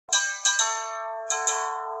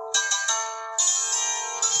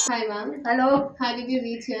Hi, ma'am. Hello, How did you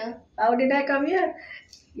reach here? how did I come here?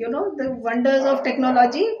 You know, the wonders of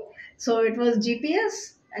technology. So it was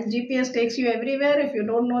GPS, and GPS takes you everywhere. If you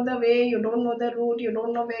don't know the way, you don't know the route, you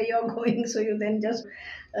don't know where you're going, so you then just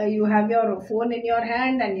you have your phone in your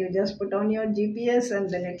hand and you just put on your GPS, and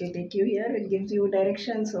then it will take you here. It gives you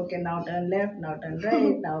directions. Okay, now turn left, now turn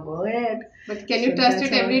right, now go ahead. But can you So trust that's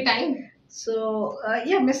it how. every time? So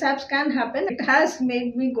yeah, mishaps can happen. It has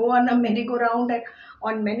made me go on a merry-go-round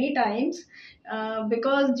on many times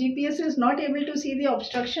because GPS is not able to see the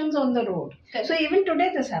obstructions on the road. Correct. So even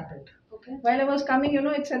today this happened. Okay. While I was coming,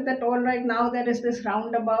 it said that all right now there is this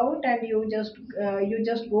roundabout and you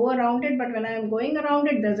just go around it. But when I am going around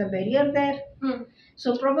it, there's a barrier there. Hmm.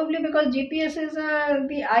 So probably because GPS is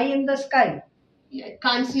the eye in the sky, Yeah,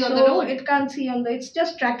 can't see on the so road. it can't see on the. It's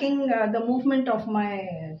just tracking the movement of my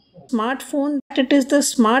smartphone. It is the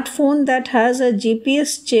smartphone that has a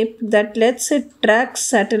GPS chip that lets it track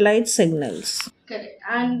satellite signals, Correct.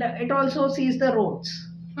 and it also sees the roads.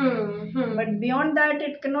 Hmm. But beyond that,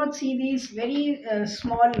 it cannot see these very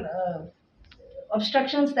small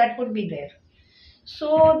obstructions that could be there.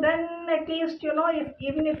 So then, at least if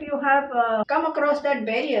even if you have come across that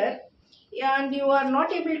barrier and you are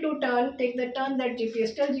not able to take the turn that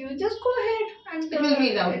GPS tells you, just go ahead and It will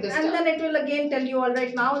read out this and stuff. then it will again tell you, all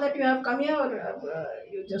right, now that you have come here,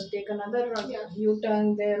 you just take another Yeah.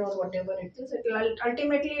 U-turn there or whatever it is.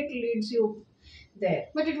 Ultimately it leads you there.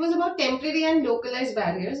 But it was about temporary and localized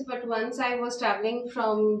barriers. But once I was traveling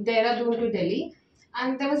from Dehradun to Delhi,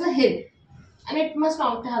 and there was a hill, and it must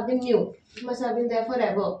not have been new. It must have been there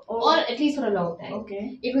forever, or at least for a long time.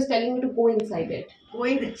 Okay. It was telling me to go inside it.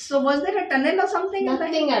 So was there a tunnel or something in the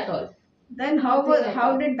hill? Nothing at all. Then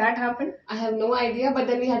how did that happen? I have no idea, but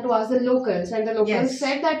then we had to ask the locals, and the locals Yes.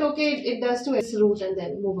 said that okay, it does to its route and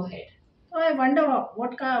then move ahead. So I wonder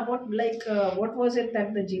what was it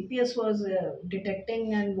that the GPS was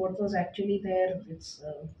detecting and what was actually there.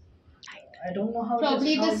 I don't know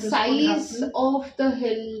Probably how the this could size happen. of the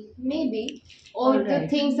hill, maybe, or the Alright.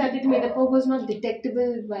 things that it made up of was not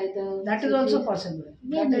detectable by the. That is also possible.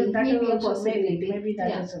 Maybe, That is maybe a also possibility. maybe that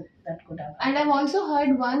Yeah. is that could happen. And I've also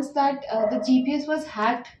heard once that the GPS was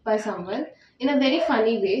hacked by someone in a very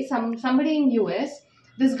funny way. Somebody in US,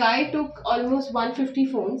 this guy took almost 150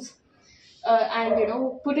 phones and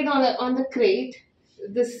put it on the crate,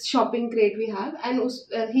 this shopping crate we have, and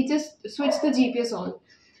he just switched the GPS on,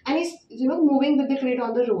 and he's moving with the crate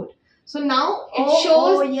on the road. So now it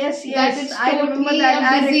shows Yes, that it's I remember totally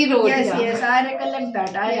that. a busy road. Yes, Yeah. yes, I recollect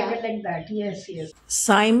that. Yeah. Recollect that. Yes, yes.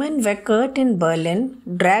 Simon Weckert in Berlin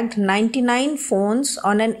dragged 99 phones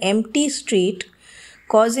on an empty street,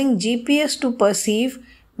 causing GPS to perceive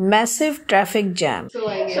massive traffic jam. So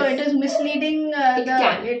I guess. So it is misleading.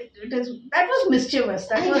 It is that was mischievous.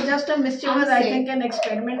 That was just a mischievous. I think an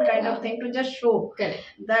experiment kind of thing to just show. Correct.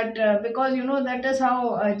 That because that is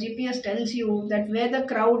how GPS tells you that where the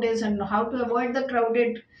crowd is and how to avoid the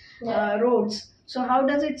crowded roads. So how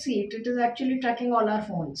does it see it? It is actually tracking all our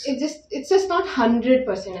phones. It's just not 100%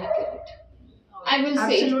 accurate. I will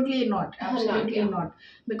say Absolutely not. Absolutely yeah. not.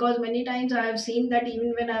 Because many times I have seen that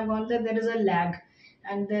even when I've gone there, there is a lag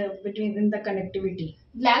and between in the connectivity.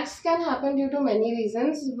 Lags can happen due to many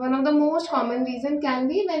reasons. One of the most common reason can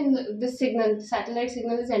be when the satellite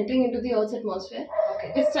signal is entering into the Earth's atmosphere.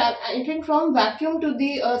 Okay. It's entering from vacuum to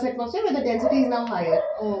the Earth's atmosphere where the density is now higher.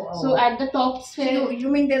 So at the top sphere. So you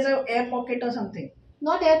mean there's an air pocket or something?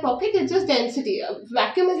 Not air pocket, it's just density.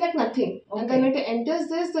 Vacuum is like nothing. Okay. And then it enters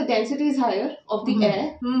this, the density is higher of the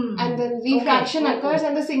air. And then refraction occurs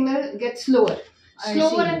and the signal gets slower.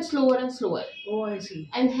 Slower and slower and slower. Oh, I see.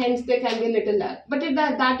 And hence there can be a little lag. But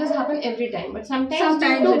that does happen every time. But sometimes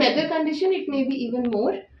due to weather condition, it may be even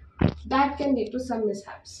more. That can lead to some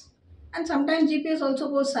mishaps. And sometimes GPS also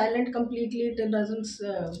goes silent completely. It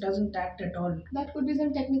doesn't act at all. That could be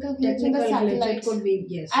some technical glitch in the satellites. It could be,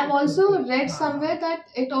 yes. I've also read somewhere that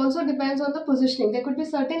it also depends on the positioning. There could be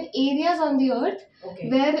certain areas on the Earth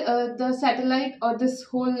where the satellite or this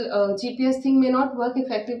whole GPS thing may not work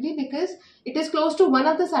effectively because it is close to one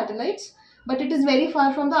of the satellites, but it is very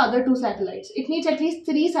far from the other two satellites. It needs at least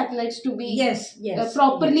 3 satellites to be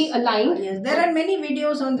properly aligned. Yes, there are many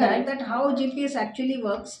videos on that how GPS actually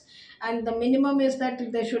works. And the minimum is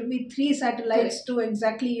that there should be 3 satellites to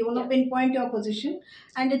exactly pinpoint your position,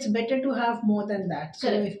 and it's better to have more than that. So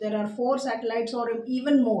if there are 4 satellites or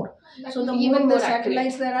even more, so the more the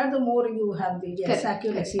satellites there are, the more you have the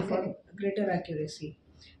accuracy for greater accuracy.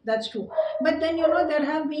 That's true. But then there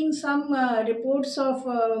have been some reports of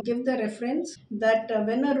give the reference that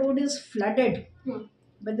when a road is flooded,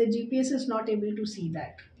 but the GPS is not able to see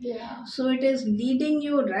that. Yeah. So it is leading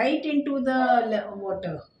you right into the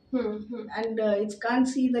water, and it can't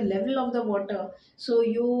see the level of the water. So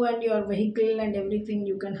you and your vehicle and everything,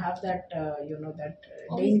 you can have that that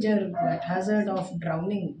Obviously. danger, that hazard of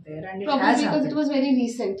drowning there, and it Probably has because it happened. was very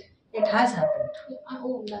recent. It has happened.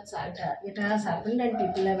 Oh, that's sad. It has happened, and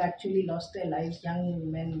people have actually lost their lives. Young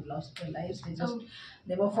men lost their lives. Oh,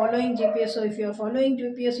 They were following GPS. So if you are following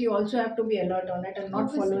GPS, you also have to be alert on it and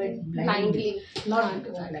not follow obviously. it blindly. Blindly. Not Can't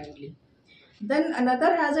do go that. blindly. Then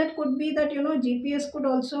another hazard could be that GPS could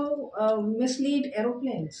also mislead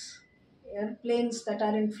airplanes that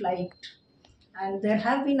are in flight, and there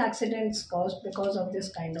have been accidents caused because of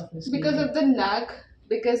this kind of Because misleading. of the lag.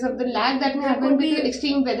 Because of the lag that may There happen could with the be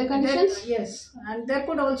extreme weather conditions. yes, and there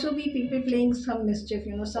could also be people playing some mischief,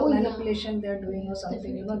 some Oh, yeah. manipulation they're doing or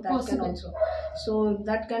something, Definitely. that can Possible. also. So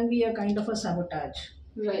that can be a kind of a sabotage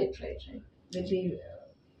Right. with the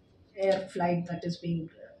air flight that is being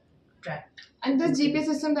tracked. And this GPS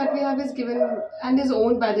system that we have is given and is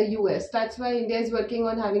owned by the US. That's why India is working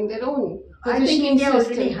on having their own I think positioning India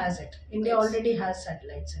system. already has it. India Yes. already has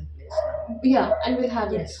satellites in place now. Yeah, and we'll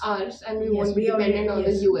have Yes. it ours, and we Yes, won't be dependent on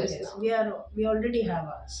the US yes, now. we already have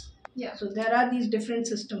ours. Yeah. So there are these different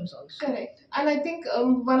systems also. Correct. And I think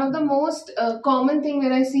one of the most common thing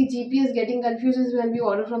where I see GPS getting confused is when we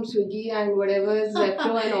order from Swiggy and whatever,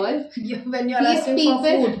 Zepto and all. When you are These asking people,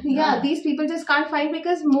 for food. yeah, these people just can't find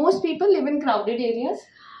because most people live in crowded areas.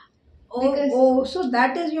 So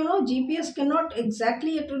that is, GPS cannot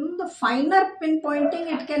exactly, the finer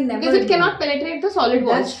pinpointing it can never Because it do. cannot penetrate the solid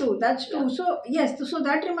walls. That's true. So yes, so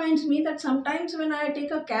that reminds me that sometimes when I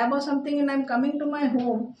take a cab or something and I'm coming to my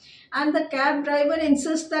home, and the cab driver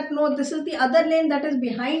insists that no, this is the other lane that is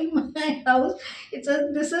behind my house. This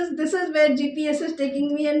is where GPS is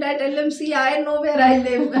taking me, and I tell him, see, I know where I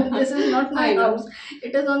live. This is not my I know. house.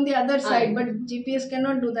 It is on the other I side. know. But GPS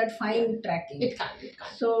cannot do that fine tracking. It can't.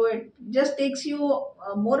 So it just takes you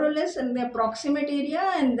more or less in the approximate area,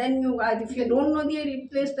 and then if you don't know the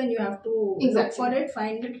place, then you have to look Exactly. for it,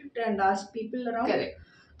 find it, and ask people around. Correct.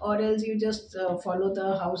 Or else you just follow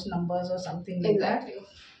the house numbers or something like Exactly.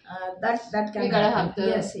 that can We gotta happen. have the-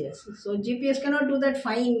 Yes. So GPS cannot do that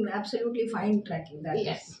absolutely fine tracking.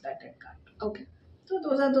 Yes. That it can't. Okay. So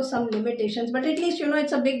those are some limitations, but at least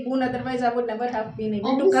it's a big boon. Otherwise, I would never have been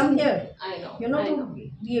able to come Obviously. here. I know. To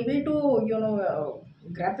be able to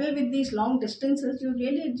grapple with these long distances,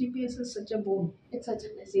 GPS is such a boon It's such a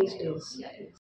blessing. these I know. days. Yeah, it is.